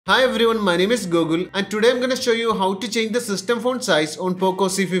Hi everyone, my name is Gogul and today I'm going to show you how to change the system font size on POCO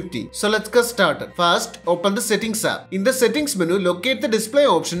C50. So let's get started. First, open the settings app. In the settings menu, locate the display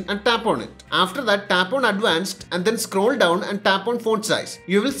option and tap on it. After that, tap on advanced and then scroll down and tap on font size.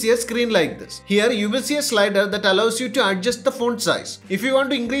 You will see a screen like this. Here you will see a slider that allows you to adjust the font size. If you want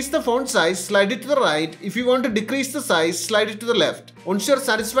to increase the font size, slide it to the right. If you want to decrease the size, slide it to the left. Once you are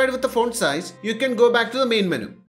satisfied with the font size, you can go back to the main menu.